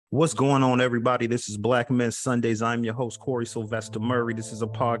What's going on, everybody? This is Black Men Sundays. I'm your host, Corey Sylvester Murray. This is a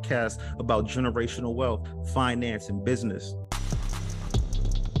podcast about generational wealth, finance, and business.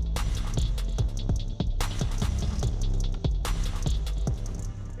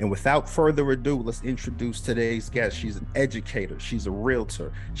 And without further ado, let's introduce today's guest. She's an educator. She's a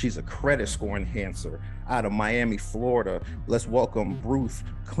realtor. She's a credit score enhancer out of Miami, Florida. Let's welcome Ruth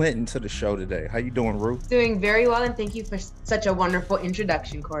Clinton to the show today. How you doing, Ruth? Doing very well, and thank you for such a wonderful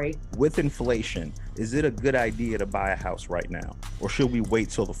introduction, Corey. With inflation, is it a good idea to buy a house right now, or should we wait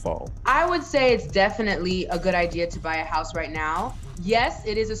till the fall? I would say it's definitely a good idea to buy a house right now. Yes,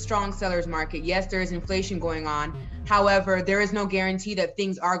 it is a strong seller's market. Yes, there is inflation going on. However, there is no guarantee that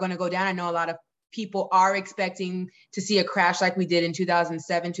things are going to go down. I know a lot of people are expecting to see a crash like we did in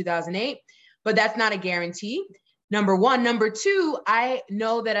 2007, 2008, but that's not a guarantee. Number one. Number two, I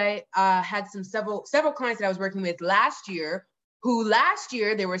know that I had several clients that I was working with last year who last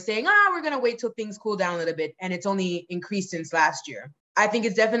year they were saying, we're going to wait till things cool down a little bit. And it's only increased since last year. I think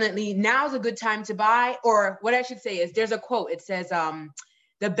it's definitely now's a good time to buy, or what I should say is there's a quote. It says,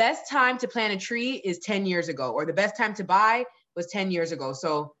 the best time to plant a tree is 10 years ago, or the best time to buy was 10 years ago.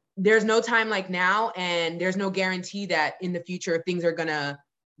 So there's no time like now, and there's no guarantee that in the future things are going to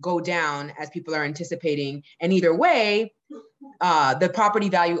go down as people are anticipating. And either way, the property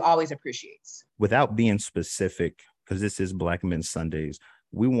value always appreciates. Without being specific, because this is Black Men Sundays,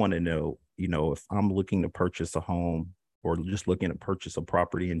 we want to know, if I'm looking to purchase a home or just looking to purchase a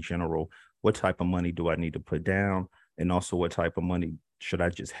property in general, what type of money do I need to put down? And also what type of money should I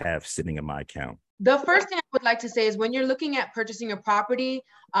just have sitting in my account? The first thing I would like to say is when you're looking at purchasing a property,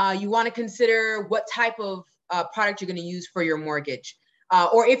 you want to consider what type of product you're going to use for your mortgage,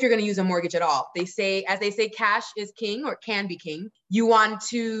 or if you're going to use a mortgage at all. As they say, cash is king, or can be king. You want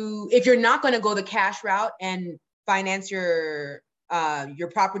to, if you're not going to go the cash route and finance your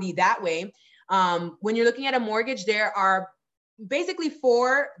property that way, when you're looking at a mortgage, there are basically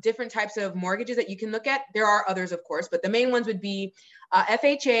 4 different types of mortgages that you can look at. There are others, of course, but the main ones would be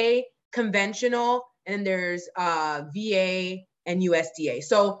FHA, conventional, and there's VA and USDA.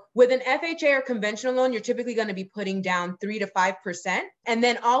 So with an FHA or conventional loan, you're typically going to be putting down 3 to 5%. And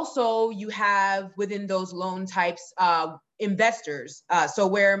then also you have within those loan types, investors. So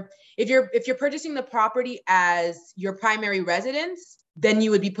where if you're purchasing the property as your primary residence, then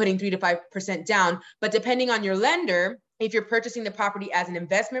you would be putting 3 to 5% down. But depending on your lender, if you're purchasing the property as an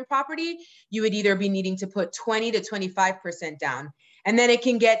investment property, you would either be needing to put 20 to 25% down. And then it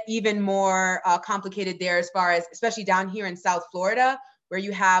can get even more complicated there as far as, especially down here in South Florida, where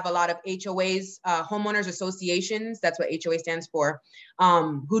you have a lot of HOAs, homeowners associations, that's what HOA stands for,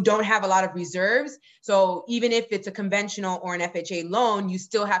 who don't have a lot of reserves. So even if it's a conventional or an FHA loan, you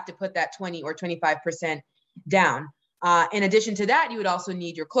still have to put that 20 or 25% down. In addition to that, you would also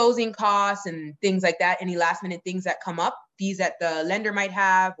need your closing costs and things like that, any last minute things that come up, fees that the lender might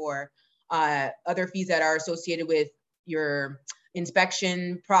have, or other fees that are associated with your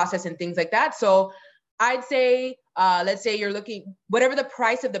inspection process and things like that. So I'd say, let's say you're looking, whatever the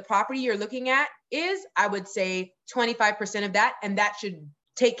price of the property you're looking at is, I would say 25% of that, and that should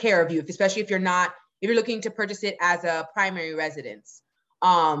take care of you, especially if you're looking to purchase it as a primary residence.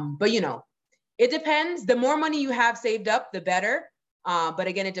 But it depends. The more money you have saved up, the better. But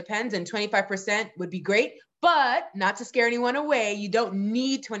again, it depends. And 25% would be great, but not to scare anyone away. You don't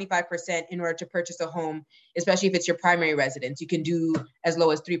need 25% in order to purchase a home, especially if it's your primary residence. You can do as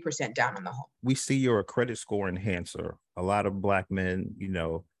low as 3% down on the home. We see you're a credit score enhancer. A lot of Black men,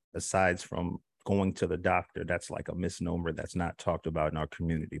 aside from going to the doctor, that's like a misnomer that's not talked about in our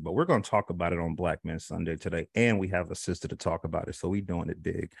community. But we're going to talk about it on Black Men Sunday today. And we have a sister to talk about it. So we're doing it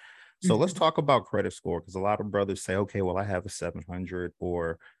big. So let's talk about credit score, because a lot of brothers say, okay, well, I have a 700,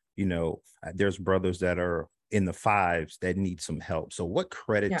 or, there's brothers that are in the 5s that need some help. So what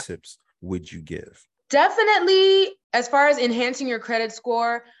credit tips would you give? Definitely, as far as enhancing your credit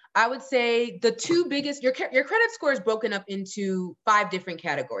score, I would say the 2 biggest, your credit score is broken up into 5 different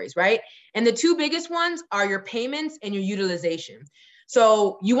categories, right? And the 2 biggest ones are your payments and your utilization.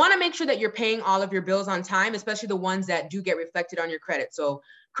 So you want to make sure that you're paying all of your bills on time, especially the ones that do get reflected on your credit. So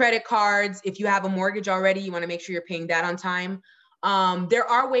credit cards, if you have a mortgage already, you want to make sure you're paying that on time. There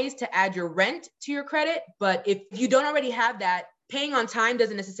are ways to add your rent to your credit, but if you don't already have that, paying on time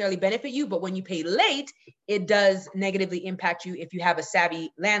doesn't necessarily benefit you, but when you pay late, it does negatively impact you if you have a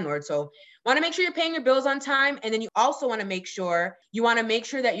savvy landlord. So want to make sure you're paying your bills on time. And then you also want to make sure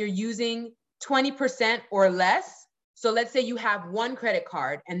that you're using 20% or less. So let's say you have one credit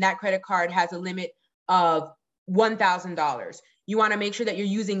card and that credit card has a limit of $1,000. You want to make sure that you're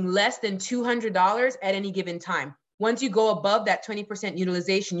using less than $200 at any given time. once you go above that 20%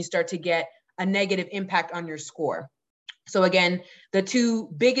 utilization, you start to get a negative impact on your score. So again, the two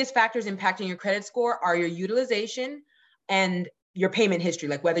biggest factors impacting your credit score are your utilization and your payment history,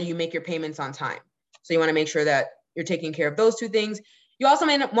 like whether you make your payments on time. So you want to make sure that you're taking care of those two things. You also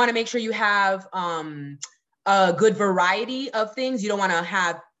want to make sure you have a good variety of things. You don't want to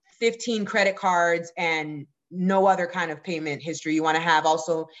have 15 credit cards and no other kind of payment history. You want to have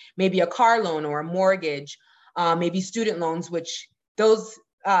also maybe a car loan or a mortgage, maybe student loans, which those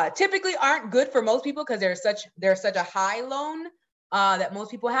typically aren't good for most people because they're such a high loan that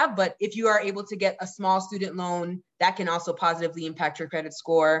most people have. But if you are able to get a small student loan, that can also positively impact your credit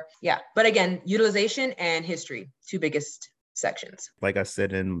score. Yeah. But again, utilization and history, two biggest sections. Like I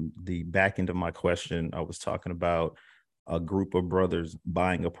said in the back end of my question, I was talking about a group of brothers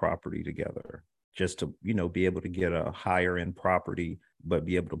buying a property together just to, be able to get a higher end property, but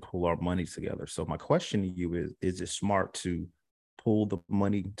be able to pull our money together. So my question to you is it smart to pull the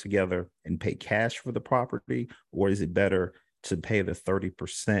money together and pay cash for the property, or is it better to pay the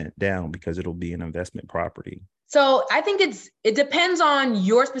 30% down because it'll be an investment property? So I think it depends on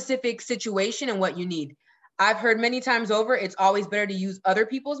your specific situation and what you need. I've heard many times over, it's always better to use other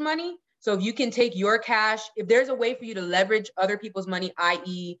people's money. So if you can take your cash, if there's a way for you to leverage other people's money,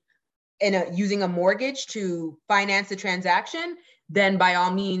 i.e. using a mortgage to finance the transaction, then by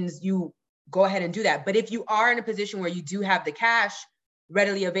all means, you go ahead and do that. But if you are in a position where you do have the cash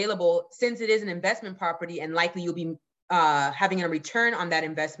readily available, since it is an investment property and likely you'll be having a return on that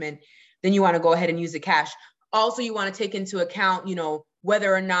investment, then you want to go ahead and use the cash. Also, you want to take into account,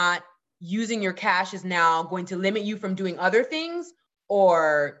 whether or not using your cash is now going to limit you from doing other things,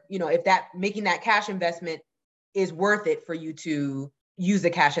 or, if making that cash investment is worth it for you to use the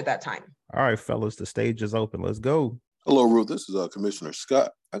cash at that time. All right, fellas, the stage is open. Let's go. Hello, Ruth. This is Commissioner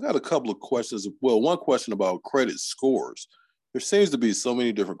Scott. I got a couple of questions. Well, one question about credit scores. There seems to be so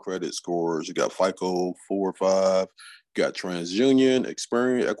many different credit scores. You got FICO 4 or 5, you got TransUnion,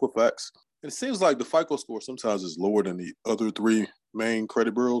 Experian, Equifax. And it seems like the FICO score sometimes is lower than the other three main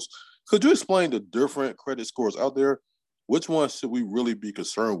credit bureaus. Could you explain the different credit scores out there? Which ones should we really be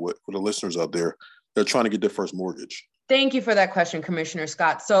concerned with for the listeners out there that are trying to get their first mortgage? Thank you for that question, Commissioner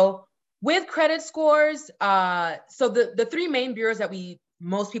Scott. So with credit scores, so the three main bureaus that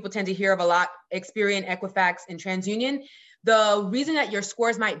most people tend to hear of a lot, Experian, Equifax, and TransUnion, the reason that your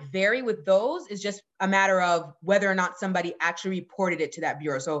scores might vary with those is just a matter of whether or not somebody actually reported it to that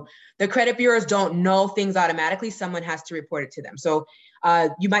bureau. So the credit bureaus don't know things automatically. Someone has to report it to them. So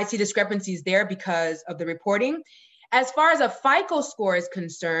you might see discrepancies there because of the reporting. As far as a FICO score is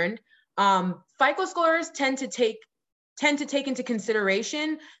concerned, FICO scores tend to take into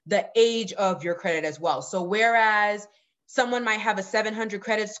consideration the age of your credit as well. So whereas someone might have a 700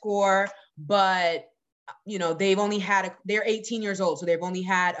 credit score, but they're 18 years old, so they've only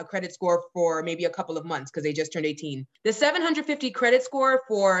had a credit score for maybe a couple of months because they just turned 18. The 750 credit score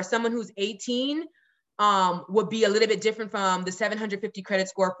for someone who's 18 would be a little bit different from the 750 credit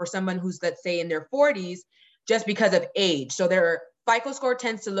score for someone who's, let's say, in their 40s, just because of age. So their FICO score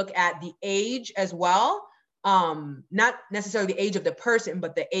tends to look at the age as well. Not necessarily the age of the person,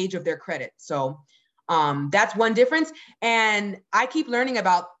 but the age of their credit. So that's one difference. And I keep learning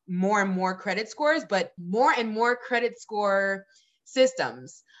about more and more credit scores, but more and more credit score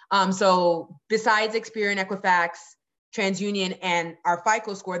systems. So besides Experian, Equifax, TransUnion, and our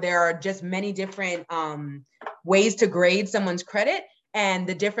FICO score, there are just many different ways to grade someone's credit. And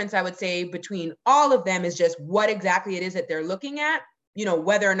the difference, I would say, between all of them is just what exactly it is that they're looking at,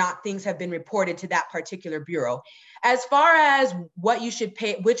 whether or not things have been reported to that particular bureau. As far as what you should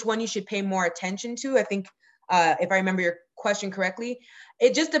pay, which one you should pay more attention to, I think, if I remember your question correctly,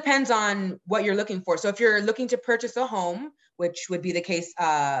 it just depends on what you're looking for. So if you're looking to purchase a home, which would be the case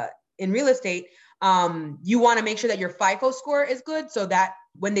in real estate, you want to make sure that your FICO score is good so that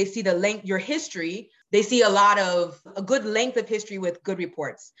when they see your history, they see a good length of history with good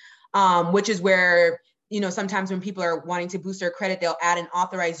reports, which is where, sometimes when people are wanting to boost their credit, they'll add an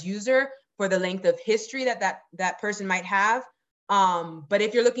authorized user for the length of history that person might have. But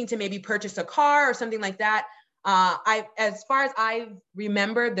if you're looking to maybe purchase a car or something like that, as far as I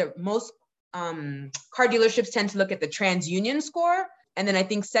remember, the most car dealerships tend to look at the TransUnion score. And then I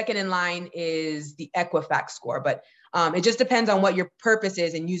think second in line is the Equifax score. But it just depends on what your purpose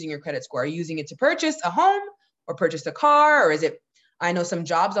is in using your credit score. Are you using it to purchase a home or purchase a car? Or is it, I know some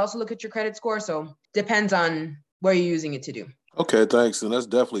jobs also look at your credit score. So depends on where you're using it to do. Okay, thanks. And that's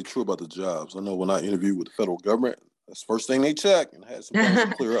definitely true about the jobs. I know when I interviewed with the federal government, that's the first thing they check, and had some things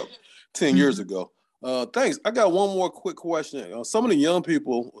to clear up 10 years ago. Thanks. I got one more quick question. Some of the young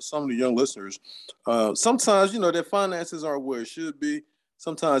people, some of the young listeners, sometimes their finances aren't where it should be.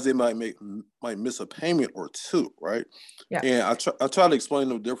 Sometimes they might miss a payment or two, right? Yeah. And I try to explain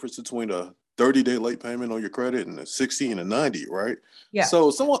the difference between a 30-day late payment on your credit and a 60 and a 90, right? Yeah.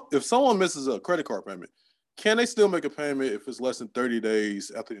 So if someone misses a credit card payment, can they still make a payment if it's less than 30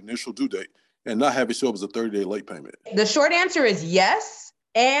 days after the initial due date and not have it show up as a 30-day late payment? The short answer is yes.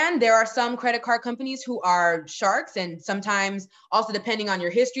 And there are some credit card companies who are sharks, and sometimes also depending on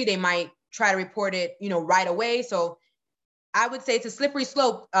your history, they might try to report it, right away. So I would say it's a slippery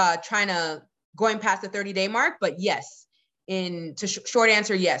slope going past the 30-day mark, but yes, short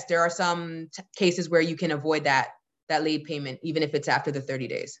answer, yes, there are some cases where you can avoid that late payment, even if it's after the 30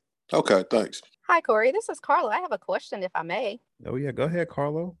 days. Okay, thanks. Hi, Corey. This is Carla. I have a question, if I may. Oh, yeah. Go ahead,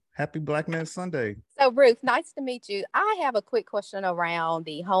 Carlo. Happy Black Man Sunday. So, Ruth, nice to meet you. I have a quick question around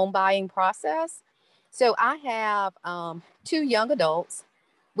the home buying process. So I have 2 young adults.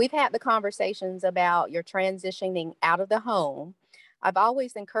 We've had the conversations about your transitioning out of the home. I've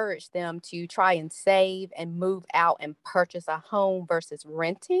always encouraged them to try and save and move out and purchase a home versus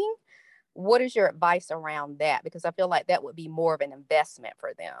renting. What is your advice around that? Because I feel like that would be more of an investment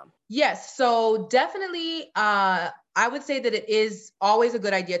for them. Yes. So definitely, I would say that it is always a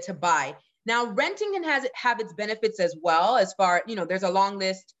good idea to buy. Now, renting can have its benefits as well, as far, there's a long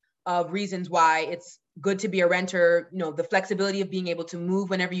list of reasons why it's good to be a renter, the flexibility of being able to move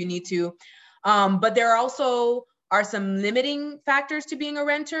whenever you need to. But there also are some limiting factors to being a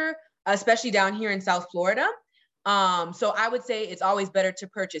renter, especially down here in South Florida. So I would say it's always better to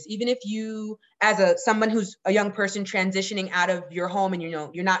purchase, even if you, as someone who's a young person transitioning out of your home and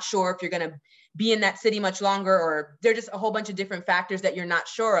you're not sure if you're going to be in that city much longer, or there's just a whole bunch of different factors that you're not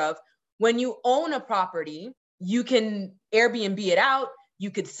sure of. When you own a property, you can Airbnb it out,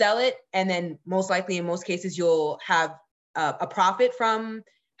 you could sell it, and then most likely in most cases you'll have a profit from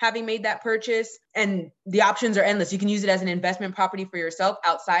having made that purchase. And the options are endless. You can use it as an investment property for yourself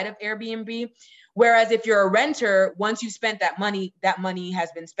outside of Airbnb. Whereas if you're a renter, once you've spent that money has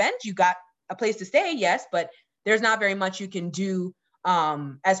been spent. You got a place to stay, yes, but there's not very much you can do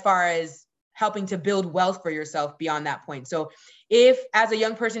as far as helping to build wealth for yourself beyond that point. So if, as a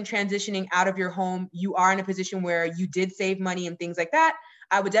young person transitioning out of your home, you are in a position where you did save money and things like that,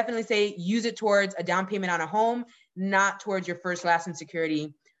 I would definitely say use it towards a down payment on a home, not towards your first, last, and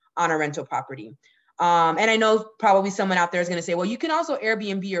security on a rental property. And I know probably someone out there is going to say, well, you can also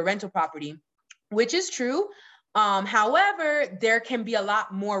Airbnb your rental property, which is true. However, there can be a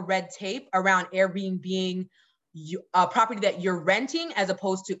lot more red tape around Airbnb a property that you're renting as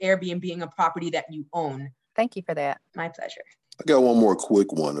opposed to Airbnb a property that you own. Thank you for that. My pleasure. I got one more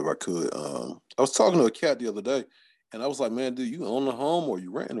quick one if I could. I was talking to a cat the other day and I was like, man, do you own a home or you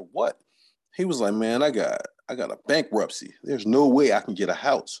renting or what? He was like, man, I got a bankruptcy. There's no way I can get a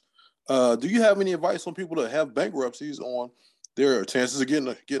house. Do you have any advice on people that have bankruptcies on their chances of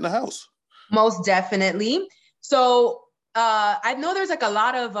getting a house? Most definitely. So I know there's like a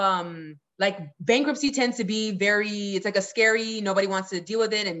lot of bankruptcy tends to be it's like a scary, nobody wants to deal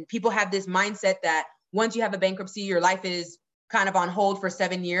with it. And people have this mindset that once you have a bankruptcy, your life is kind of on hold for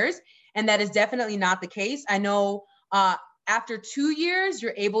 7 years. And that is definitely not the case. I know after 2 years,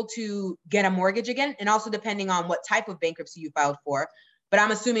 you're able to get a mortgage again. And also depending on what type of bankruptcy you filed for. But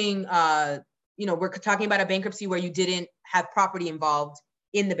I'm assuming, we're talking about a bankruptcy where you didn't have property involved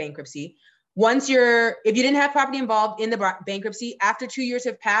in the bankruptcy. If you didn't have property involved in the bankruptcy, after 2 years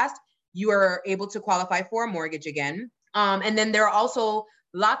have passed, you are able to qualify for a mortgage again. And then there are also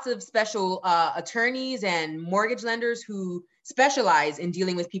lots of special attorneys and mortgage lenders who specialize in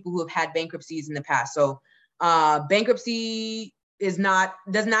dealing with people who have had bankruptcies in the past. So bankruptcy does not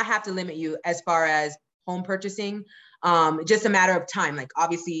have to limit you as far as home purchasing. Just a matter of time. Like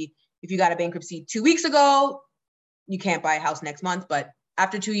obviously, if you got a bankruptcy 2 weeks ago, you can't buy a house next month. But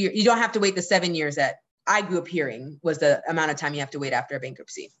after 2 years, you don't have to wait the 7 years that I grew up hearing was the amount of time you have to wait after a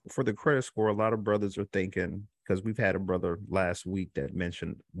bankruptcy. For the credit score, a lot of brothers are thinking, because we've had a brother last week that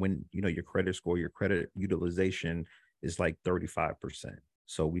mentioned when, your credit score, your credit utilization is like 35%.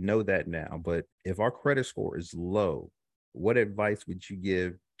 So we know that now. But if our credit score is low, what advice would you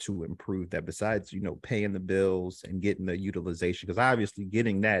give to improve that besides, paying the bills and getting the utilization? Because obviously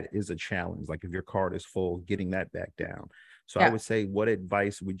getting that is a challenge. Like if your card is full, getting that back down. So yeah. I would say, what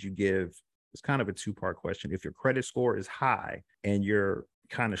advice would you give? It's kind of a 2-part question. If your credit score is high and you're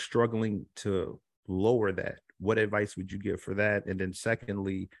kind of struggling to lower that, what advice would you give for that? And then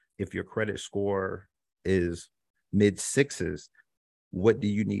secondly, if your credit score is mid 6s, what do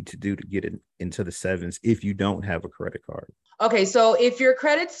you need to do to get into the sevens if you don't have a credit card? Okay, so if your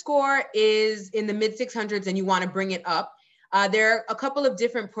credit score is in the mid 600s and you want to bring it up, there are a couple of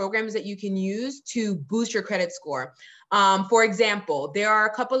different programs that you can use to boost your credit score. For example, there are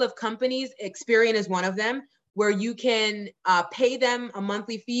a couple of companies, Experian is one of them, where you can pay them a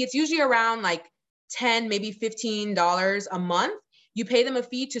monthly fee. It's usually around like $10, maybe $15 a month. You pay them a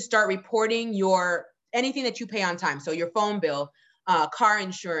fee to start reporting anything that you pay on time. So your phone bill, car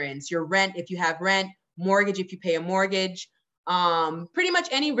insurance, your rent if you have rent, mortgage if you pay a mortgage, pretty much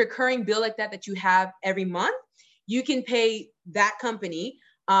any recurring bill like that you have every month. You can pay that company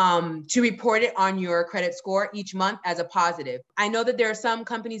to report it on your credit score each month as a positive. I know that there are some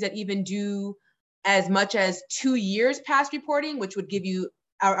companies that even do as much as 2 years past reporting, which would give you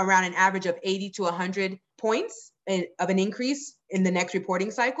around an average of 80 to 100 points of an increase in the next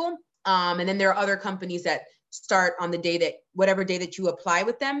reporting cycle. And then there are other companies that start on the day that, whatever day that you apply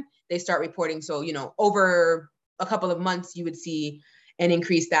with them, they start reporting. So, over a couple of months, you would see an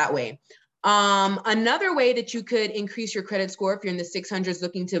increase that way. Another way that you could increase your credit score if you're in the 600s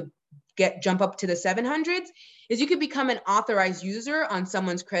looking to jump up to the 700s is you could become an authorized user on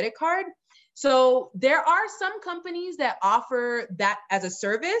someone's credit card. So there are some companies that offer that as a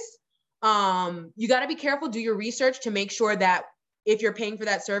service. You got to be careful, do your research to make sure that if you're paying for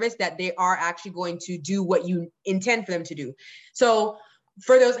that service, that they are actually going to do what you intend for them to do. So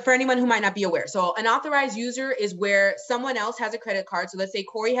for anyone who might not be aware, so an authorized user is where someone else has a credit card. So let's say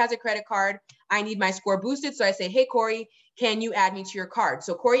Corey has a credit card. I need my score boosted. So I say, hey, Corey, can you add me to your card?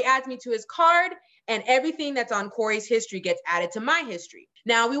 So Corey adds me to his card, and everything that's on Corey's history gets added to my history.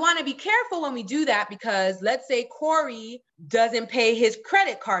 Now, we want to be careful when we do that, because let's say Corey doesn't pay his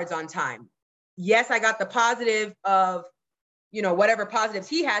credit cards on time. Yes, I got the positive of, whatever positives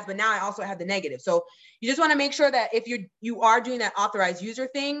he has, but now I also have the negative. So you just want to make sure that if you are doing that authorized user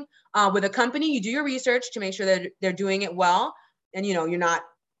thing with a company, you do your research to make sure that they're doing it well. And, you're not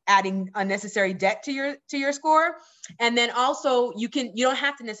adding unnecessary debt to your score. And then also you don't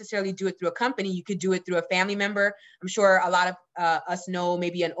have to necessarily do it through a company. You could do it through a family member. I'm sure a lot of us know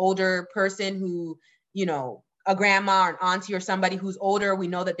maybe an older person who, a grandma or an auntie or somebody who's older. We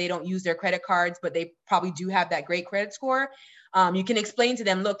know that they don't use their credit cards, but they probably do have that great credit score. You can explain to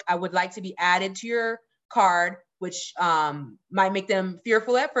them, look, I would like to be added to your card, which might make them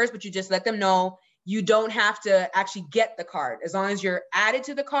fearful at first, but you just let them know you don't have to actually get the card. As long as you're added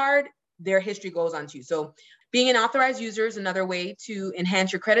to the card, their history goes on to you. So being an authorized user is another way to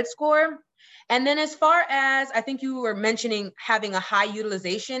enhance your credit score. And then as far as, I think you were mentioning having a high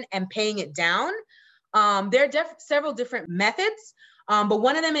utilization and paying it down, there are several different methods, but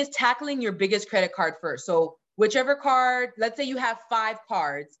one of them is tackling your biggest credit card first. So whichever card, let's say you have 5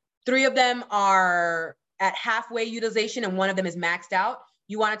 cards, 3 of them are at halfway utilization and one of them is maxed out.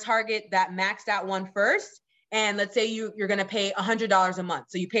 You want to target that maxed out one first. And let's say you're going to pay $100 a month.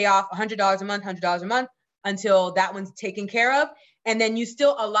 So you pay off $100 a month, $100 a month until that one's taken care of. And then you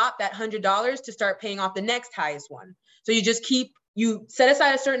still allot that $100 to start paying off the next highest one. So you set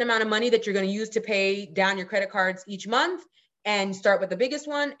aside a certain amount of money that you're going to use to pay down your credit cards each month, and start with the biggest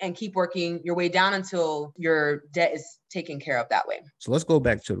one and keep working your way down until your debt is taken care of that way. So let's go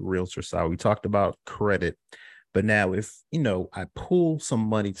back to the realtor side. We talked about credit, but now if, I pull some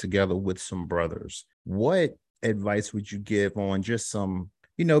money together with some brothers, what advice would you give on just some,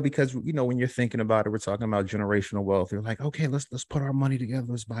 because, when you're thinking about it, we're talking about generational wealth. You're like, okay, let's put our money together.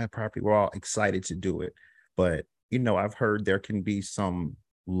 Let's buy a property. We're all excited to do it. But, I've heard there can be some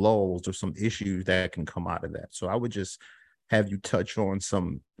lulls or some issues that can come out of that. So I would just have you touch on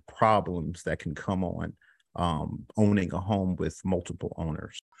some problems that can come on owning a home with multiple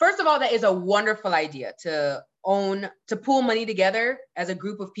owners. First of all, that is a wonderful idea to pool money together as a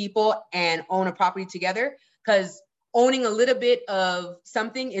group of people and own a property together, because owning a little bit of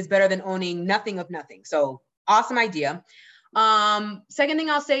something is better than owning nothing of nothing. So awesome idea. Second thing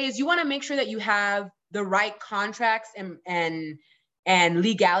I'll say is you want to make sure that you have the right contracts and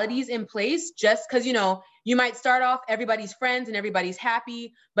legalities in place, just because, you might start off everybody's friends and everybody's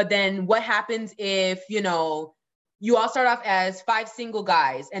happy, but then what happens if, you all start off as 5 single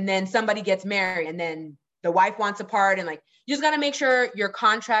guys and then somebody gets married and then the wife wants a part, and you just got to make sure your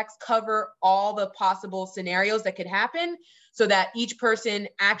contracts cover all the possible scenarios that could happen so that each person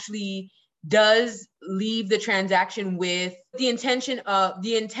actually does leave the transaction with the intention of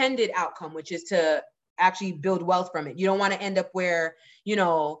the intended outcome, which is to actually build wealth from it. You don't want to end up where,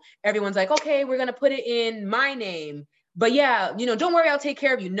 everyone's like, okay, we're going to put it in my name, but yeah, don't worry, I'll take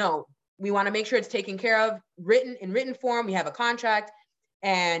care of you. No, we want to make sure it's taken care of, in written form. We have a contract,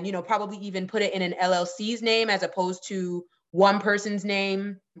 and, probably even put it in an LLC's name as opposed to one person's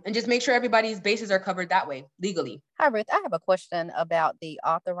name, and just make sure everybody's bases are covered that way legally. Hi, Ruth. I have a question about the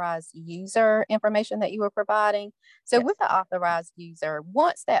authorized user information that you were providing. So Yes. with the authorized user,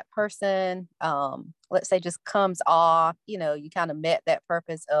 once that person, let's say, just comes off, you kind of met that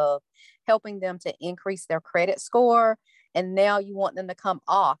purpose of helping them to increase their credit score, and now you want them to come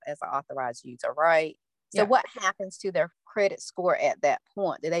off as an authorized user, right? So Yeah. what happens to their credit score at that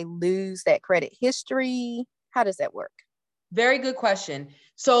point? Do they lose that credit history? How does that work? Very good question.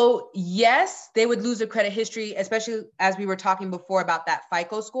 So yes, they would lose their credit history, especially as we were talking before about that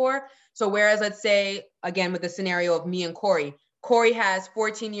FICO score. So whereas, let's say, again, with the scenario of me and Corey has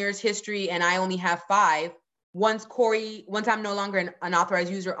 14 years history and I only have 5. Once I'm no longer an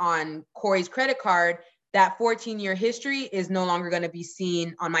authorized user on Corey's credit card, that 14-year history is no longer going to be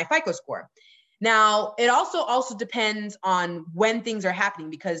seen on my FICO score. Now, it also depends on when things are happening,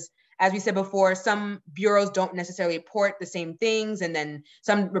 because as we said before, some bureaus don't necessarily report the same things, and then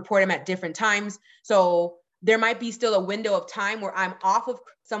some report them at different times. So there might be still a window of time where I'm off of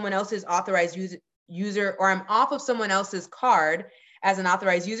someone else's authorized user, or I'm off of someone else's card as an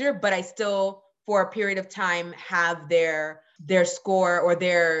authorized user, but I still, for a period of time, have their score or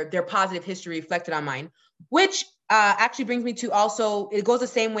their positive history reflected on mine, which actually brings me to also, it goes the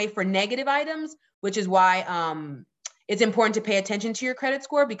same way for negative items, which is why it's important to pay attention to your credit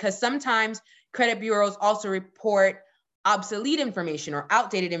score, because sometimes credit bureaus also report obsolete information or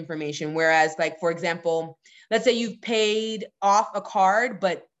outdated information. Whereas, like, for example, let's say you've paid off a card,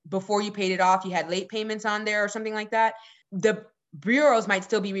 but before you paid it off, you had late payments on there or something like that. The bureaus might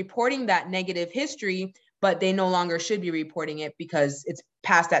still be reporting that negative history, but they no longer should be reporting it because it's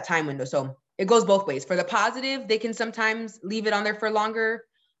past that time window. So it goes both ways. For the positive, they can sometimes leave it on there for longer.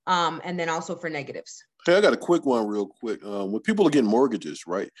 And then also for negatives. Hey, I got a quick one real quick. When people are getting mortgages,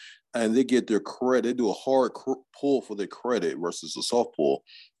 right, and they get their credit, they do a hard pull for their credit versus a soft pull.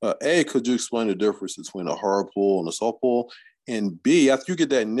 A, could you explain the difference between a hard pull and a soft pull? And B, after you get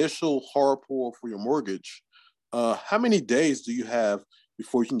that initial hard pull for your mortgage, how many days do you have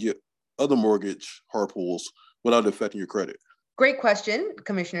before you can get other mortgage hard pulls without affecting your credit? Great question,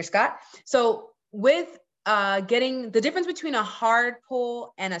 Commissioner Scott. So with getting the difference between a hard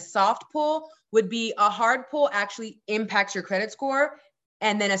pull and a soft pull would be a hard pull actually impacts your credit score,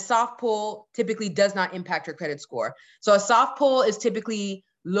 and then a soft pull typically does not impact your credit score. So a soft pull is typically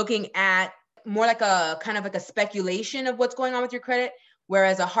looking at more like a kind of like a speculation of what's going on with your credit,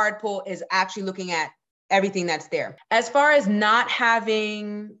 whereas a hard pull is actually looking at everything that's there. As far as not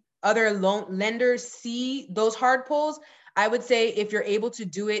having other lenders see those hard pulls, I would say if you're able to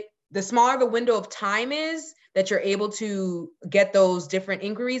do it, the smaller the window of time is that you're able to get those different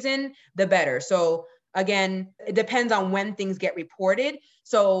inquiries in, the better. So again, it depends on when things get reported.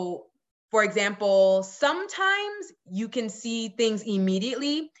 So for example, sometimes you can see things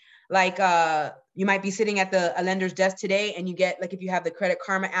immediately, like you might be sitting at a lender's desk today and you get, like, if you have the Credit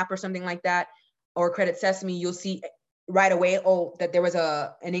Karma app or something like that, or Credit Sesame, you'll see right away, that there was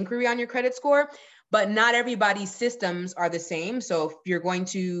an inquiry on your credit score. But not everybody's systems are the same. So if you're going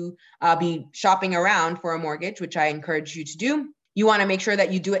to be shopping around for a mortgage, which I encourage you to do, you want to make sure that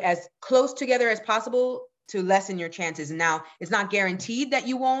you do it as close together as possible to lessen your chances. Now, it's not guaranteed that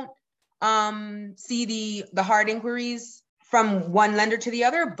you won't see the hard inquiries from one lender to the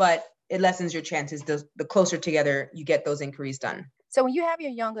other, but it lessens your chances the closer together you get those inquiries done. So when you have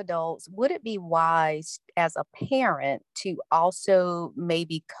your young adults, would it be wise as a parent to also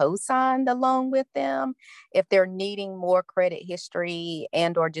maybe co-sign the loan with them if they're needing more credit history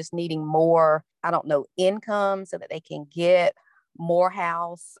and or just needing more, income so that they can get more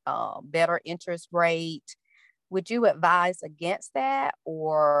house, better interest rate? Would you advise against that,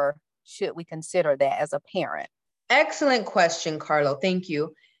 or should we consider that as a parent? Excellent question, Carlo. Thank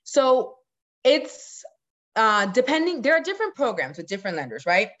you. So it's depending, there are different programs with different lenders,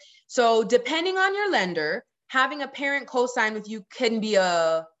 right? So depending on your lender, having a parent co-sign with you can be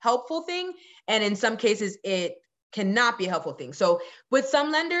a helpful thing. And in some cases, it cannot be a helpful thing. So with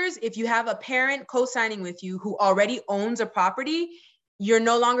some lenders, if you have a parent co-signing with you who already owns a property, you're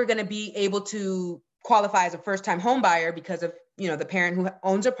no longer going to be able to qualify as a first-time home buyer because of, the parent who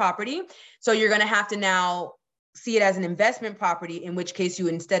owns a property. So you're going to have to now see it as an investment property, in which case you,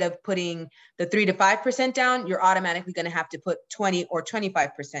 instead of putting the 3 to 5% down, you're automatically going to have to put 20 or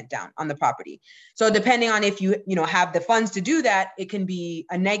 25% down on the property. So depending on if you have the funds to do that, it can be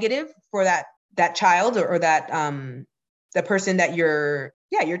a negative for that child or that the person that your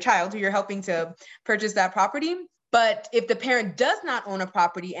child who you're helping to purchase that property. But if the parent does not own a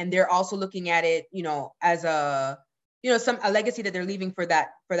property and they're also looking at it, as a a legacy that they're leaving for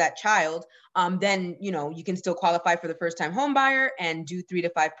that child, then, you can still qualify for the first time home buyer and do 3 to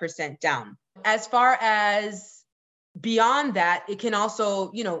 5% down. As far as beyond that, it can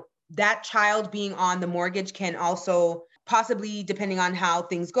also, that child being on the mortgage can also possibly, depending on how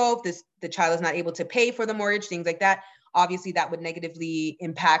things go, if the child is not able to pay for the mortgage, things like that, obviously that would negatively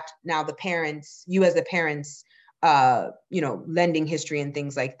impact now you as the parents, lending history and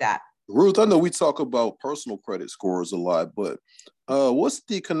things like that. Ruth, I know we talk about personal credit scores a lot, but what's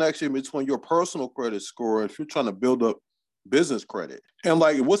the connection between your personal credit score if you're trying to build up business credit? And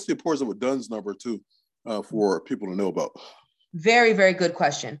what's the importance of a DUNS number too, for people to know about? Very, very good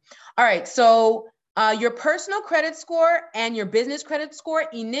question. All right. So your personal credit score and your business credit score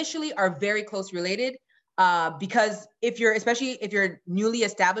initially are very close related, because especially if you're newly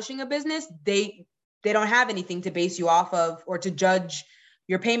establishing a business, they don't have anything to base you off of or to judge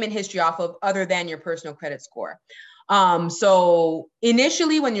your payment history off of other than your personal credit score. So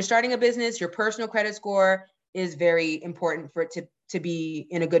initially, when you're starting a business, your personal credit score is very important for it to be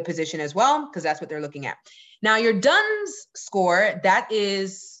in a good position as well, because that's what they're looking at. Now, your DUNS score, that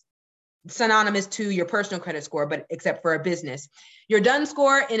is synonymous to your personal credit score, but except for a business. Your DUNS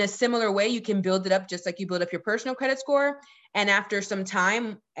score, in a similar way, you can build it up just like you build up your personal credit score. And after some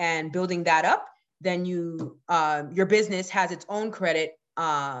time and building that up, then your business has its own credit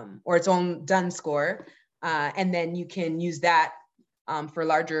or its own DUNS score, and then you can use that for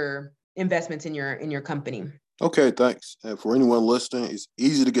larger investments in your company. Okay, thanks. And for anyone listening, it's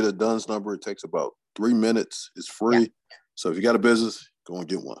easy to get a DUNS number. It takes about 3 minutes. It's free. Yeah. So if you got a business, go and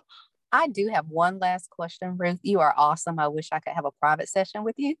get one. I do have one last question, Ruth. You are awesome. I wish I could have a private session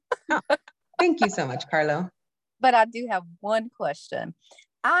with you. Oh, thank you so much, Carlo. But I do have one question.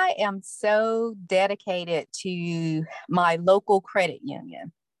 I am so dedicated to my local credit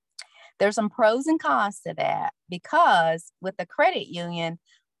union. There's some pros and cons to that, because with the credit union,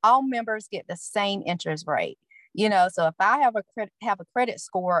 all members get the same interest rate. So if I have a credit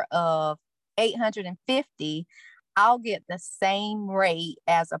score of 850, I'll get the same rate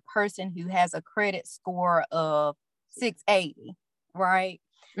as a person who has a credit score of 680, right?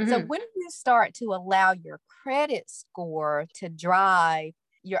 Mm-hmm. So when you start to allow your credit score to drive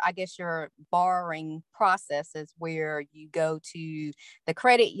your borrowing processes, where you go to the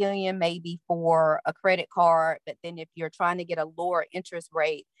credit union maybe for a credit card, but then if you're trying to get a lower interest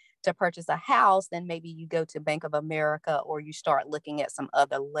rate to purchase a house, then maybe you go to Bank of America or you start looking at some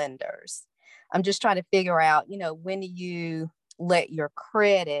other lenders. I'm just trying to figure out, when do you let your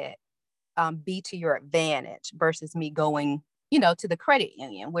credit be to your advantage versus me going, to the credit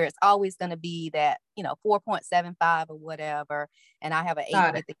union, where it's always going to be that, 4.75 or whatever. And I have an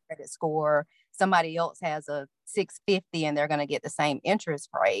 850 credit score. Somebody else has a 650 and they're going to get the same interest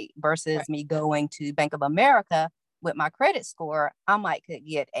rate versus me going to Bank of America with my credit score. I might could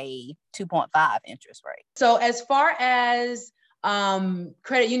get a 2.5 interest rate. So as far as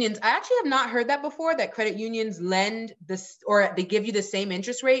credit unions, I actually have not heard that before, that credit unions lend this, or they give you the same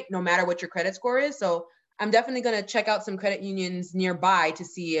interest rate no matter what your credit score is. So I'm definitely going to check out some credit unions nearby to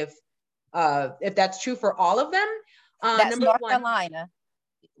see if that's true for all of them. That's North Carolina.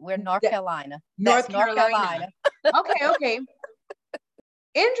 We're North Carolina. North Carolina. Okay.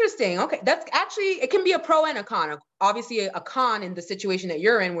 Interesting. Okay. That's actually, it can be a pro and a con. Obviously a con in the situation that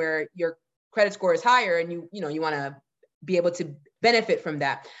you're in, where your credit score is higher and you want to be able to benefit from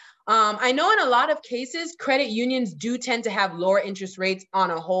that. I know in a lot of cases, credit unions do tend to have lower interest rates on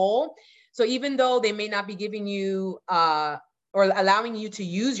a whole. So even though they may not be giving you or allowing you to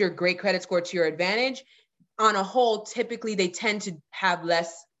use your great credit score to your advantage, on a whole, typically they tend to have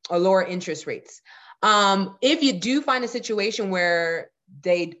less or lower interest rates. If you do find a situation where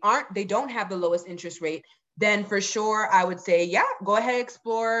they don't have the lowest interest rate, then for sure I would say, yeah, go ahead and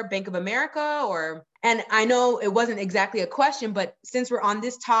explore Bank of America. And I know it wasn't exactly a question, but since we're on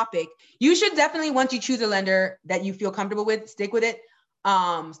this topic, you should definitely, once you choose a lender that you feel comfortable with, stick with it.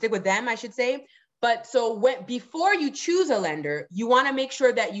 Stick with them, I should say. But so before you choose a lender, you want to make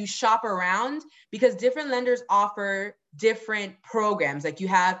sure that you shop around, because different lenders offer different programs. Like you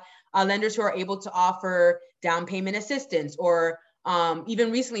have lenders who are able to offer down payment assistance, or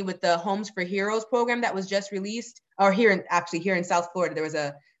even recently with the Homes for Heroes program that was just released, or here in South Florida, there was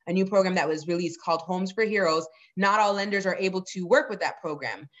a new program that was released called Homes for Heroes. Not all lenders are able to work with that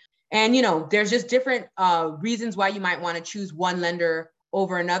program. And, there's just different reasons why you might want to choose one lender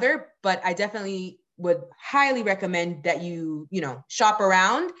over another. But I definitely would highly recommend that you shop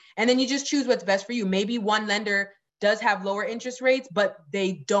around, and then you just choose what's best for you. Maybe one lender does have lower interest rates, but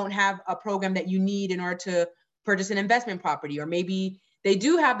they don't have a program that you need in order to purchase an investment property. Or maybe they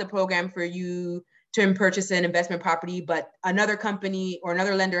do have the program for you to purchase an investment property, but another company or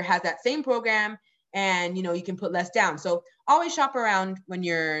another lender has that same program, and you can put less down. So always shop around when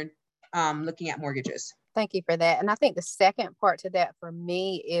you're looking at mortgages. Thank you for that. And I think the second part to that for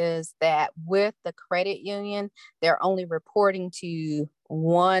me is that with the credit union, they're only reporting to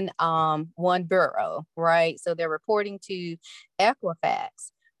one bureau, right? So they're reporting to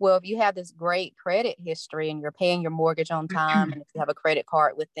Equifax. Well, if you have this great credit history and you're paying your mortgage on time, and if you have a credit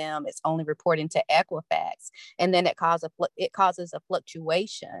card with them, it's only reporting to Equifax. And then it causes a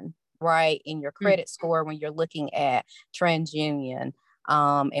fluctuation, right, in your credit score when you're looking at TransUnion.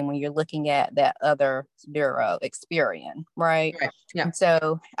 And when you're looking at that other bureau, Experian, right? Yeah. And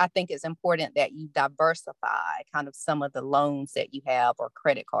so I think it's important that you diversify kind of some of the loans that you have or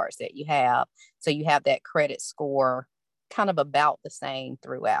credit cards that you have. So you have that credit score kind of about the same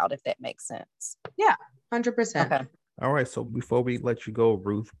throughout, if that makes sense. Yeah, 100%. Okay. All right. So before we let you go,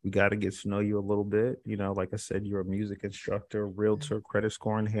 Ruth, we got to get to know you a little bit. Like I said, you're a music instructor, realtor, credit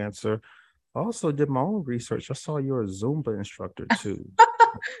score enhancer. I also did my own research. I saw you're a Zumba instructor too.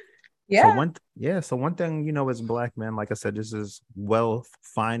 Yeah. So one thing, as Black men, like I said, this is wealth,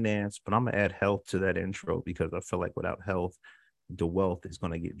 finance, but I'm gonna add health to that intro because I feel like without health, the wealth is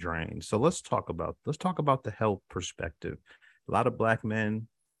gonna get drained. So let's talk about the health perspective. A lot of Black men,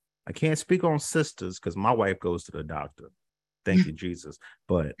 I can't speak on sisters because my wife goes to the doctor. Thank you, Jesus.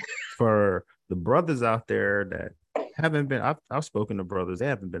 But for the brothers out there that haven't been, I've spoken to brothers, they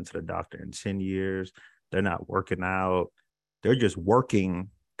haven't been to the doctor in 10 years. They're not working out. They're just working,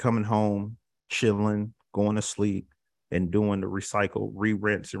 coming home, chilling, going to sleep, and doing the recycle,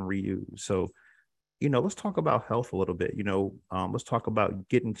 re-rinse, and reuse. So, let's talk about health a little bit. Let's talk about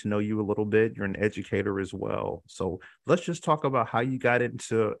getting to know you a little bit. You're an educator as well. So let's just talk about how you got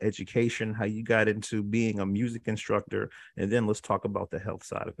into education, how you got into being a music instructor, and then let's talk about the health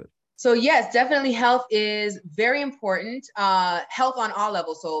side of it. So yes, definitely health is very important. Health on all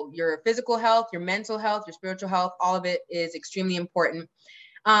levels. So your physical health, your mental health, your spiritual health, all of it is extremely important.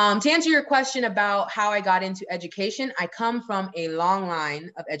 To answer your question about how I got into education, I come from a long line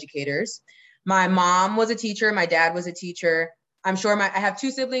of educators. My mom was a teacher. My dad was a teacher. I'm sure I have two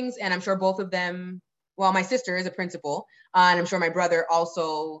siblings, and I'm sure both of them, well, my sister is a principal, and I'm sure my brother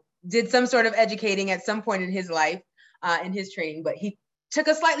also did some sort of educating at some point in his life, in his training, but he took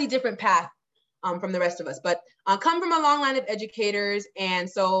a slightly different path from the rest of us. But come from a long line of educators. And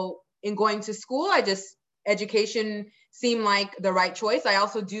so in going to school, education seemed like the right choice. I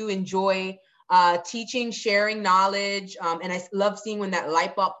also do enjoy teaching, sharing knowledge. And I love seeing when that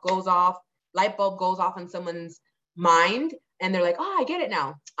light bulb goes off in someone's mind and they're like, oh, I get it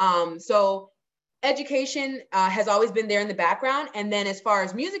now. So education has always been there in the background. And then as far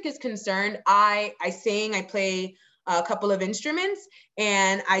as music is concerned, I sing, I play a couple of instruments.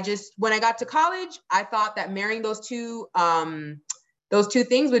 And when I got to college, I thought that marrying those two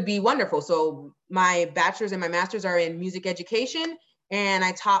things would be wonderful. So my bachelor's and my master's are in music education. And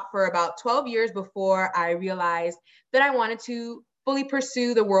I taught for about 12 years before I realized that I wanted to fully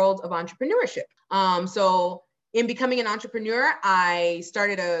pursue the world of entrepreneurship. So in becoming an entrepreneur, I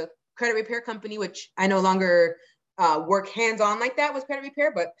started a credit repair company, which I no longer work hands-on like that with credit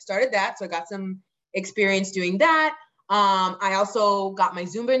repair, but started that. So I got some experience doing that. I also got my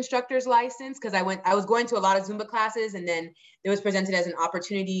Zumba instructor's license because I was going to a lot of Zumba classes, and then it was presented as an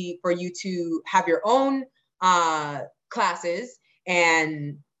opportunity for you to have your own classes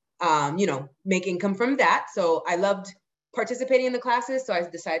and make income from that. So I loved participating in the classes, so I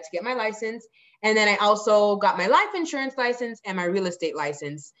decided to get my license. And then I also got my life insurance license and my real estate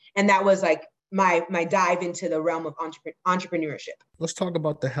license, and that was like my dive into the realm of entrepreneurship. Let's talk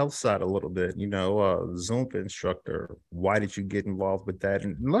about the health side a little bit. Zumba instructor, why did you get involved with that?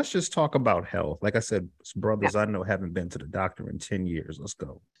 And let's just talk about health. Like I said, brothers I know haven't been to the doctor in 10 years. Let's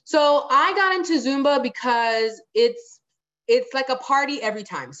go. So I got into Zumba because it's like a party every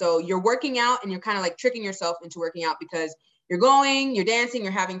time. So you're working out and you're kind of like tricking yourself into working out because you're dancing,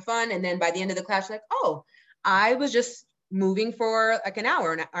 you're having fun. And then by the end of the class, you're like, oh, I was just moving for like an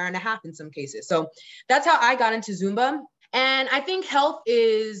hour and a half in some cases. So that's how I got into Zumba. And I think health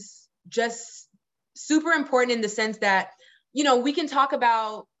is just super important in the sense that, we can talk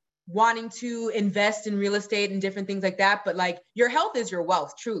about wanting to invest in real estate and different things like that, but like your health is your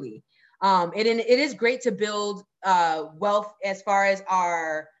wealth, truly. It is great to build wealth as far as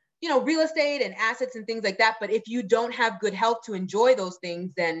our, real estate and assets and things like that. But if you don't have good health to enjoy those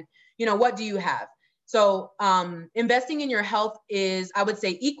things, then, what do you have? So investing in your health is, I would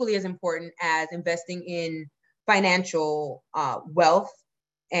say, equally as important as investing in financial wealth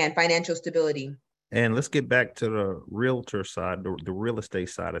and financial stability. And let's get back to the realtor side, the real estate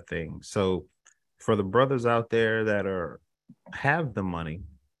side of things. So For the brothers out there that have the money,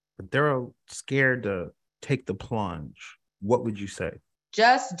 but they're scared to take the plunge, what would you say?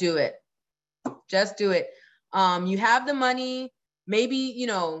 Just do it. Just do it. You have the money, maybe,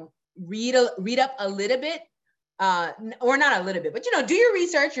 read up a little bit, or not a little bit, but, do your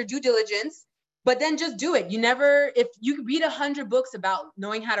research, your due diligence, but then just do it. If you read 100 books about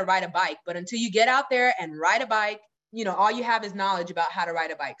knowing how to ride a bike, but until you get out there and ride a bike, all you have is knowledge about how to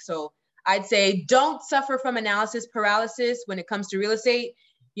ride a bike. So I'd say don't suffer from analysis paralysis when it comes to real estate.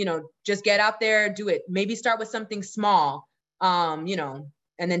 Just get out there, do it. Maybe start with something small, and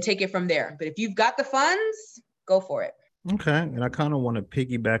then take it from there. But if you've got the funds, go for it. Okay. And I kind of want to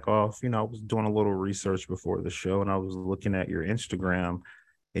piggyback off, I was doing a little research before the show and I was looking at your Instagram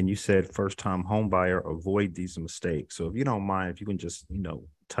and you said first-time home buyer, avoid these mistakes. So if you don't mind, if you can just,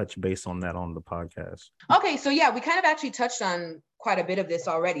 touch base on that on the podcast. Okay. So yeah, we kind of actually touched on quite a bit of this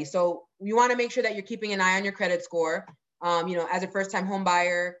already. So you want to make sure that you're keeping an eye on your credit score. As a first-time home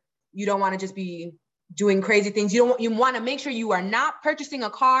buyer, you don't want to just be doing crazy things. You want to make sure you are not purchasing a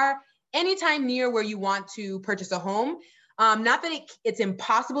car anytime near where you want to purchase a home. Not that it's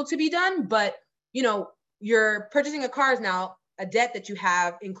impossible to be done, but you're purchasing a car is now a debt that you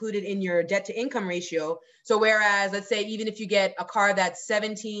have included in your debt to income ratio. So whereas, let's say, even if you get a car that's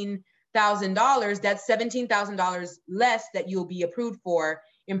 $17,000, that's $17,000 less that you'll be approved for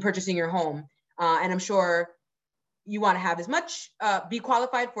in purchasing your home. And I'm sure you want to have as much, be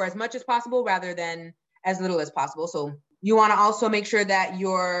qualified for as much as possible rather than as little as possible. So you want to also make sure that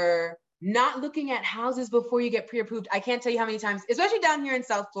you're not looking at houses before you get pre-approved. I can't tell you how many times, especially down here in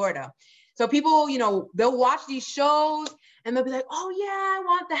South Florida. So people, they'll watch these shows and they'll be like, oh yeah, I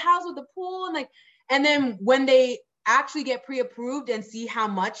want the house with the pool. And then when they actually get pre-approved and see how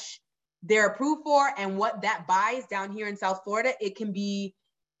much they're approved for and what that buys down here in South Florida, it can be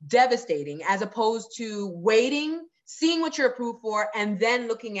devastating, as opposed to waiting, seeing what you're approved for, and then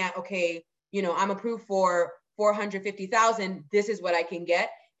looking at, okay, I'm approved for 450,000. This is what I can get.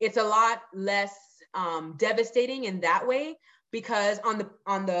 It's a lot less devastating in that way, because on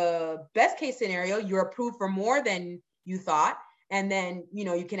the best case scenario, you're approved for more than you thought. And then,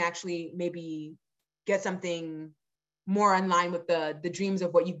 you can actually maybe get something more in line with the dreams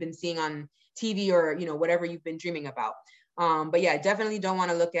of what you've been seeing on TV or, whatever you've been dreaming about. But yeah, definitely don't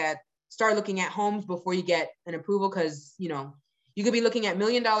want to start looking at homes before you get an approval, because, you could be looking at $1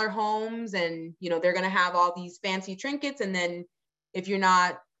 million homes and, they're going to have all these fancy trinkets. And then if you're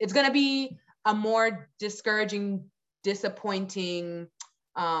not, it's going to be a more discouraging process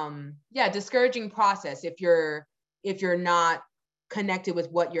if you're not connected with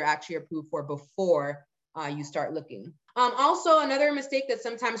what you're actually approved for before you start looking. Also, another mistake that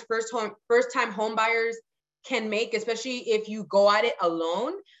sometimes first-time home buyers can make, especially if you go at it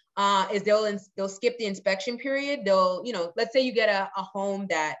alone, is they'll skip the inspection period. They'll, let's say you get a home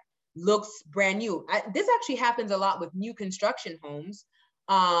that looks brand new. This actually happens a lot with new construction homes,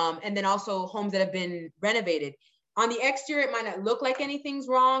 and then also homes that have been renovated. On the exterior, it might not look like anything's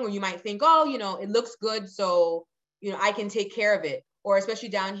wrong, or you might think, oh, it looks good, so, I can take care of it. Or especially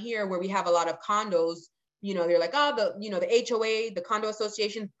down here where we have a lot of condos, they're like, oh, the HOA, the condo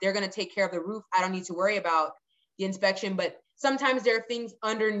association, they're going to take care of the roof. I don't need to worry about the inspection. But sometimes there are things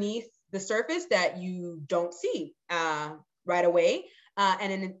underneath the surface that you don't see right away.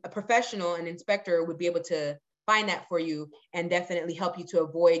 And a professional, an inspector, would be able to find that for you and definitely help you to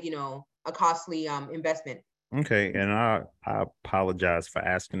avoid, a costly investment. Okay. And I apologize for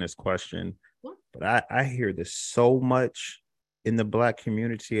asking this question, but I hear this so much in the Black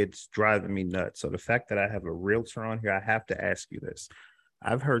community. It's driving me nuts. So the fact that I have a realtor on here, I have to ask you this.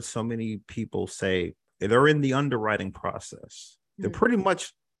 I've heard so many people say they're in the underwriting process. They're pretty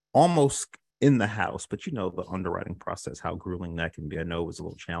much almost in the house, but the underwriting process, how grueling that can be. I know it was a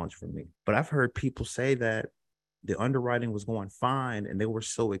little challenge for me, but I've heard people say that the underwriting was going fine and they were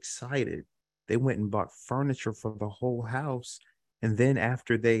so excited. They went and bought furniture for the whole house. And then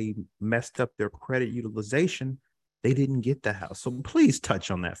after they messed up their credit utilization, they didn't get the house. So please touch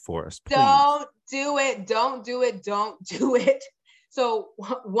on that for us. Please. Don't do it. Don't do it. Don't do it. So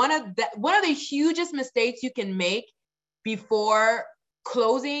one of the hugest mistakes you can make before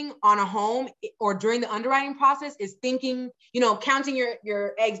closing on a home or during the underwriting process is thinking, counting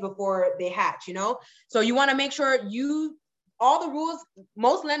your eggs before they hatch, So you want to make sure all the rules,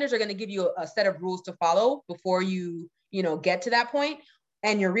 most lenders are going to give you a set of rules to follow before you get to that point.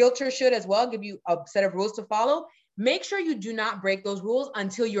 And your realtor should as well give you a set of rules to follow. Make sure you do not break those rules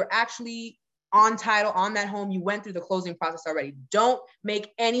until you're actually on title on that home. You went through the closing process already. Don't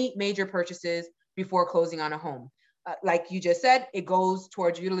make any major purchases before closing on a home. like you just said, it goes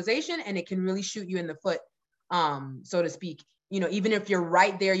towards utilization, and it can really shoot you in the foot, so to speak. Even if you're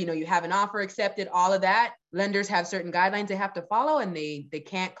right there, you have an offer accepted, all of that, lenders have certain guidelines they have to follow, and they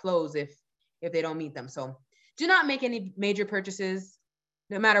can't close if they don't meet them. So do not make any major purchases,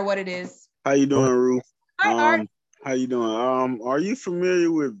 no matter what it is. How you doing, Ruth? Hi, Art. How you doing? Are you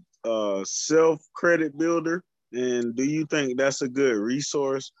familiar with Self Credit Builder? And do you think that's a good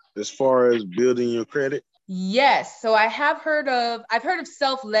resource as far as building your credit? Yes. So I've heard of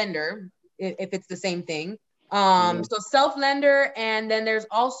Self Lender, if it's the same thing. So Self Lender, and then there's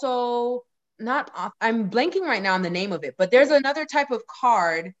also I'm blanking right now on the name of it, but there's another type of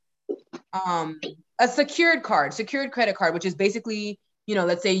card, a secured credit card, which is basically,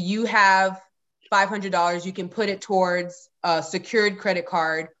 let's say you have $500, you can put it towards a secured credit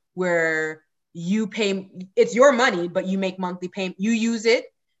card where you pay, it's your money, but you make monthly payment. You use it,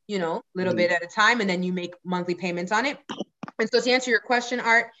 little bit at a time, and then you make monthly payments on it. And so to answer your question,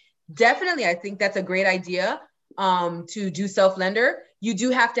 Art, definitely, I think that's a great idea to do Self Lender. You do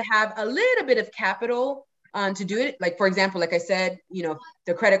have to have a little bit of capital to do it. Like, for example, like I said,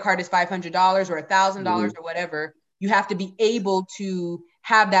 the credit card is $500 or $1,000 or whatever. You have to be able to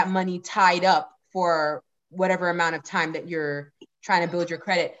have that money tied up for whatever amount of time that you're trying to build your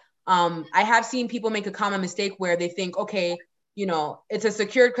credit. I have seen people make a common mistake where they think, okay, it's a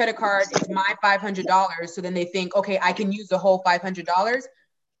secured credit card, it's my $500. So then they think, okay, I can use the whole $500.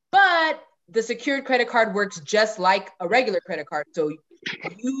 But the secured credit card works just like a regular credit card. So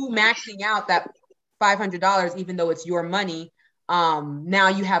you maxing out that $500, even though it's your money, now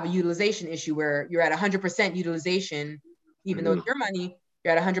you have a utilization issue where you're at 100% utilization, even though it's your money,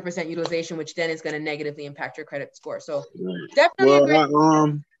 you're at 100% utilization, which then is going to negatively impact your credit score. So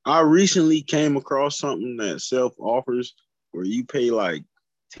definitely. I recently came across something that Self offers where you pay like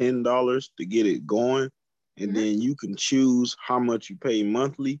 $10 to get it going, and then you can choose how much you pay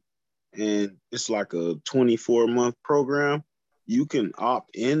monthly, and it's like a 24-month program. You can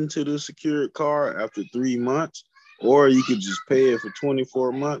opt into the secured card after 3 months, or you could just pay it for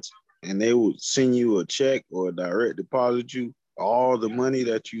 24 months, and they would send you a check or direct deposit you all the money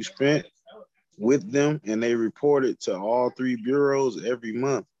that you spent with them, and they report it to all 3 bureaus every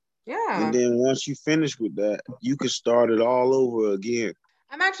month. Yeah. And then once you finish with that, you can start it all over again.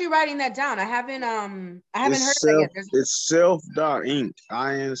 I'm actually writing that down. I haven't heard that yet. It's self.inc,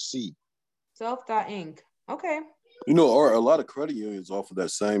 INC. Self.inc. Okay. Or a lot of credit unions offer that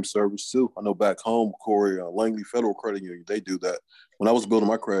same service too. I know back home, Corey, Langley Federal Credit Union, they do that. When I was building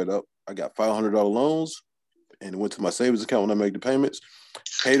my credit up, I got $500 loans and went to my savings account when I made the payments,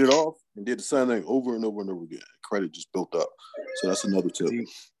 paid it off, and did the same thing over and over and over again. Credit just built up. So that's another tip.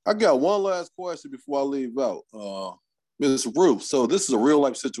 I got one last question before I leave out. Ms. Ruth, so this is a real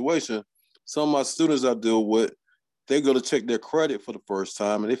life situation. Some of my students I deal with, they go to check their credit for the first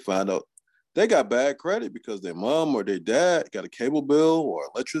time and they find out they got bad credit because their mom or their dad got a cable bill or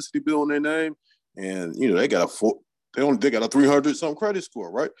electricity bill in their name, and they got a 300 something credit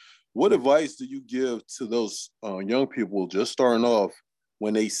score, right? What advice do you give to those young people just starting off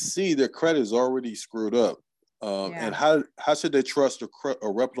when they see their credit is already screwed up? And how should they trust a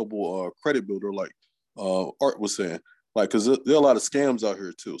reputable credit builder like Art was saying? Like, because there are a lot of scams out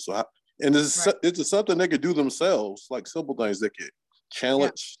here too. So, is it something they could do themselves, like simple things they could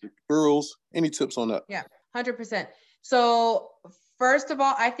challenge the bureaus? Any tips on that? Yeah, 100%. So first of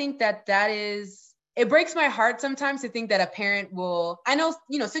all, I think that is, it breaks my heart sometimes to think that a parent will, I know,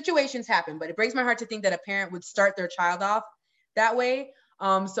 situations happen, but it breaks my heart to think that a parent would start their child off that way.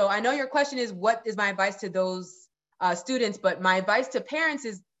 So I know your question is, what is my advice to those students? But my advice to parents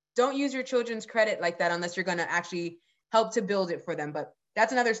is, don't use your children's credit like that unless you're going to actually help to build it for them. But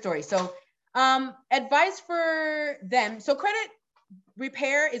that's another story. So advice for them. So credit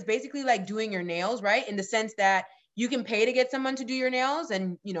repair is basically like doing your nails, right? In the sense that you can pay to get someone to do your nails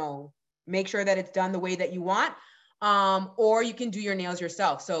and, make sure that it's done the way that you want. Or you can do your nails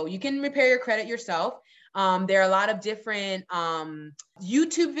yourself. So you can repair your credit yourself. There are a lot of different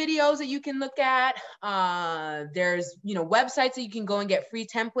YouTube videos that you can look at. There's, websites that you can go and get free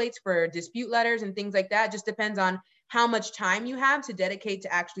templates for dispute letters and things like that. It just depends on how much time you have to dedicate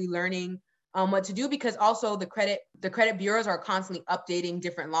to actually learning what to do, because also the credit bureaus are constantly updating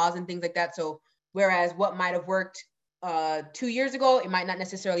different laws and things like that. So whereas what might have worked 2 years ago, it might not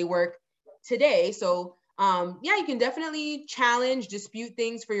necessarily work today. So you can definitely challenge, dispute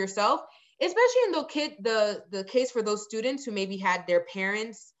things for yourself, especially in the case for those students who maybe had their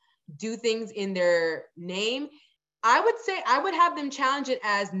parents do things in their name. I would say I would have them challenge it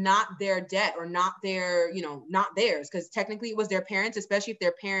as not their debt or not their, not theirs, because technically it was their parents, especially if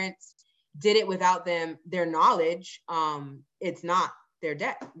their parents did it without their knowledge, it's not their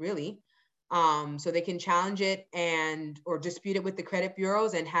debt really. So they can challenge it or dispute it with the credit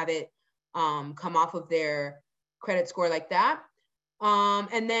bureaus and have it come off of their credit score like that.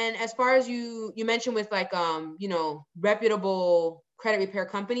 And then as far as you mentioned with like, reputable credit repair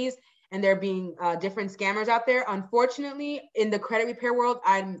companies, and there being different scammers out there, unfortunately, in the credit repair world,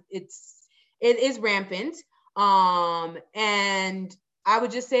 it is rampant. And I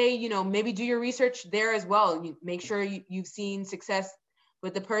would just say, maybe do your research there as well. You make sure you've seen success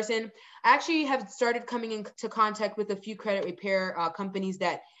with the person. I actually have started coming into contact with a few credit repair companies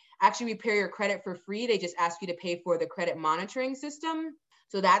that actually repair your credit for free. They just ask you to pay for the credit monitoring system.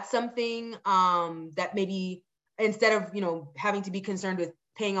 So that's something that maybe instead of, having to be concerned with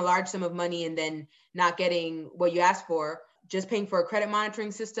paying a large sum of money and then not getting what you asked for, just paying for a credit monitoring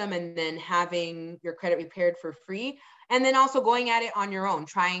system and then having your credit repaired for free. And then also going at it on your own,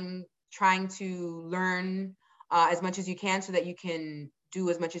 trying to learn as much as you can so that you can do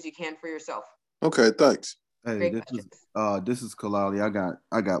as much as you can for yourself. Okay, thanks. Hey, this is Kalali.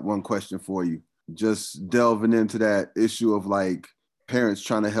 I got one question for you. Just delving into that issue of like parents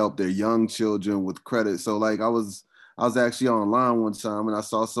trying to help their young children with credit. So like I was actually online one time and I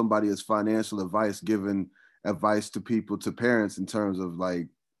saw somebody as financial advice giving advice to parents in terms of like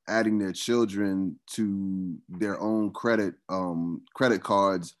adding their children to their own credit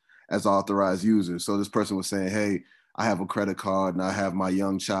cards as authorized users. So this person was saying, hey, I have a credit card and I have my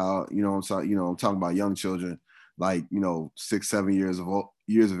young child, I'm talking about young children, like, 6, 7 years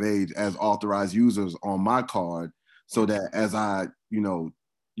of age as authorized users on my card, so that as I,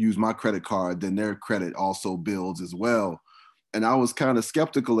 use my credit card, then their credit also builds as well. And I was kind of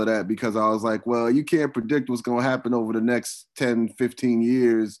skeptical of that because I was like, well, you can't predict what's going to happen over the next 10, 15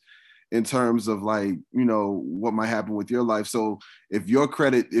 years in terms of like, what might happen with your life. So if your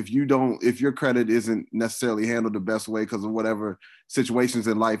credit isn't necessarily handled the best way because of whatever situations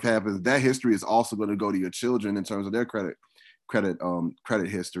in life happens, that history is also going to go to your children in terms of their credit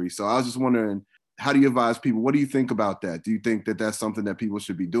history. So I was just wondering, how do you advise people? What do you think about that? Do you think that that's something that people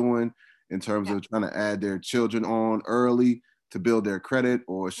should be doing in terms of trying to add their children on early to build their credit,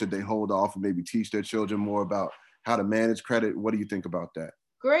 or should they hold off and maybe teach their children more about how to manage credit? What do you think about that?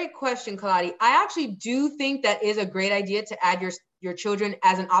 Great question, Kaladi. I actually do think that is a great idea to add your children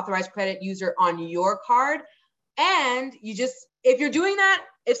as an authorized credit user on your card. And if you're doing that,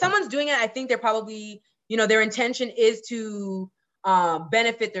 if someone's doing it, I think they're probably, their intention is to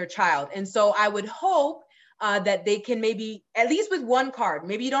benefit their child. And so I would hope that they can maybe, at least with one card,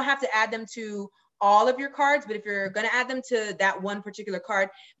 maybe you don't have to add them to all of your cards, but if you're going to add them to that one particular card,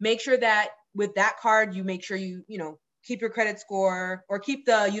 make sure that with that card, you make sure you keep your credit score or keep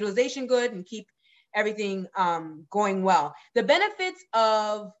the utilization good and keep everything going well. The benefits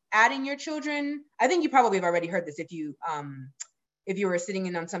of adding your children, I think you probably have already heard this if you were sitting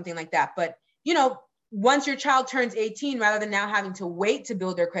in on something like that. But, once your child turns 18, rather than now having to wait to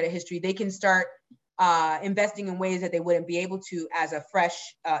build their credit history, they can start investing in ways that they wouldn't be able to as a fresh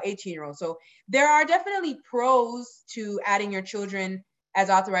 18-year-old. So there are definitely pros to adding your children as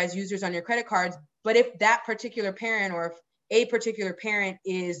authorized users on your credit cards. But if that particular parent or if a particular parent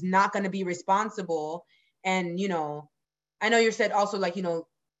is not going to be responsible, and, I know you said also like,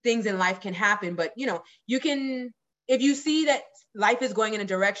 things in life can happen, but, you can, if you see that life is going in a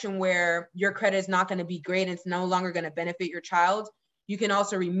direction where your credit is not going to be great and it's no longer going to benefit your child, you can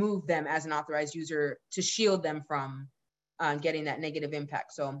also remove them as an authorized user to shield them from getting that negative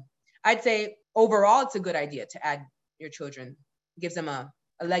impact. So I'd say overall, it's a good idea to add your children. It gives them a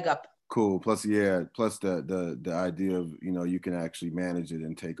leg up. Cool. Plus the idea of, you can actually manage it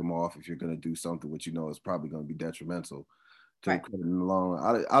and take them off if you're going to do something which is probably going to be detrimental to the credit in the long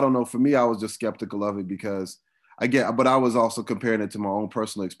run. I don't know. For me, I was just skeptical of it because but I was also comparing it to my own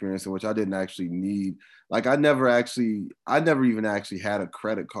personal experience in which I didn't actually need, like, I never even actually had a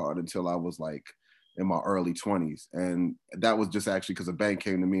credit card until I was like in my early 20s. And that was just actually because a bank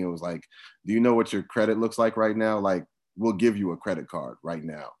came to me and was like, do you know what your credit looks like right now? Like, we'll give you a credit card right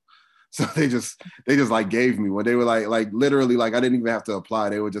now. So they just like gave me one. They were like literally, like, I didn't even have to apply.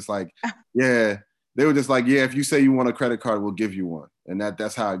 They were just like, yeah. They were just like, yeah, if you say you want a credit card, we'll give you one. And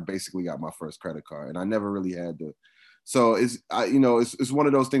that's how I basically got my first credit card. And I never really had to. So it's one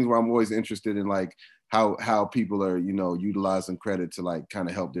of those things where I'm always interested in like how people are, utilizing credit to like kind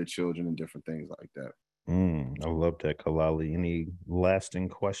of help their children and different things like that. I love that, Kalali. Any lasting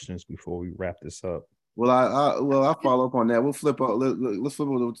questions before we wrap this up? Well, I'll follow up on that. We'll flip. Let's flip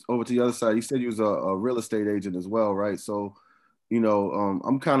over to the other side. You said you was a real estate agent as well, right? So,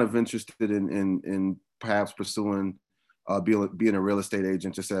 I'm kind of interested in perhaps pursuing being a real estate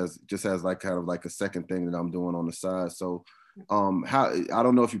agent just as like kind of like a second thing that I'm doing on the side. So how, I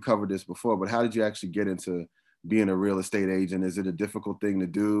don't know if you covered this before, but how did you actually get into being a real estate agent? Is it a difficult thing to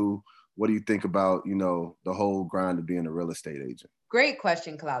do? What do you think about, you know, the whole grind of being a real estate agent? Great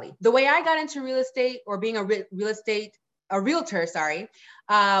question, Kalali. The way I got into real estate, or being a realtor,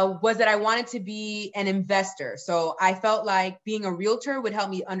 was that I wanted to be an investor. So I felt like being a realtor would help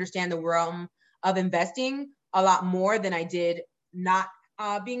me understand the realm of investing a lot more than I did not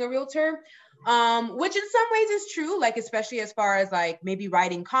being a realtor, which in some ways is true, like especially as far as like maybe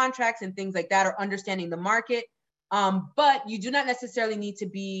writing contracts and things like that, or understanding the market. But you do not necessarily need to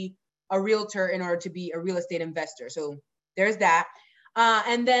be a realtor in order to be a real estate investor. So there's that.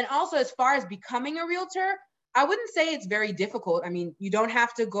 And then also, as far as becoming a realtor, I wouldn't say it's very difficult. I mean, you don't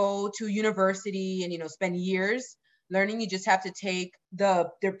have to go to university and, you know, spend years learning. You just have to take the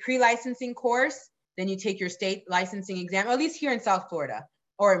pre-licensing course. Then you take your state licensing exam, or at least here in South Florida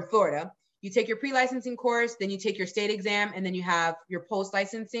or in Florida. You take your pre-licensing course, then you take your state exam, and then you have your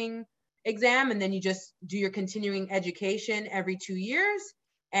post-licensing exam, and then you just do your continuing education every 2 years,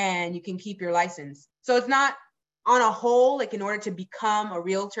 and you can keep your license. So it's not, on a whole, like in order to become a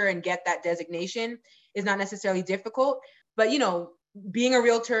realtor and get that designation is not necessarily difficult. But, you know, being a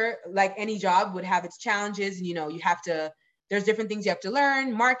realtor, like any job, would have its challenges. And, you know, there's different things you have to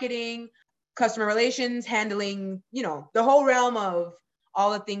learn: marketing, customer relations, handling, you know, the whole realm of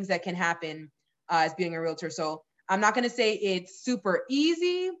all the things that can happen as being a realtor. So I'm not going to say it's super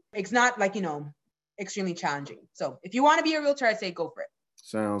easy. It's not like, you know, extremely challenging. So if you want to be a realtor, I'd say go for it.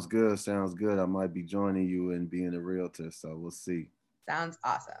 Sounds good. Sounds good. I might be joining you in being a realtor, so we'll see. Sounds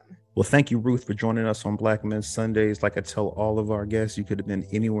awesome. Well, thank you, Ruth, for joining us on Black Men Sundays. Like I tell all of our guests, you could have been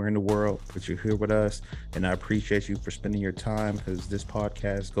anywhere in the world, but you're here with us. And I appreciate you for spending your time, because this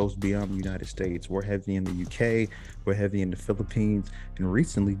podcast goes beyond the United States. We're heavy in the UK, we're heavy in the Philippines, and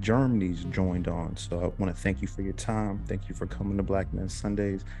recently Germany's joined on. So I want to thank you for your time. Thank you for coming to Black Men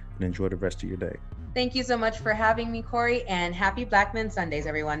Sundays, and enjoy the rest of your day. Thank you so much for having me, Corey, and happy Black Men Sundays,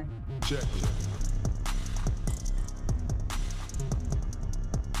 everyone. Check it.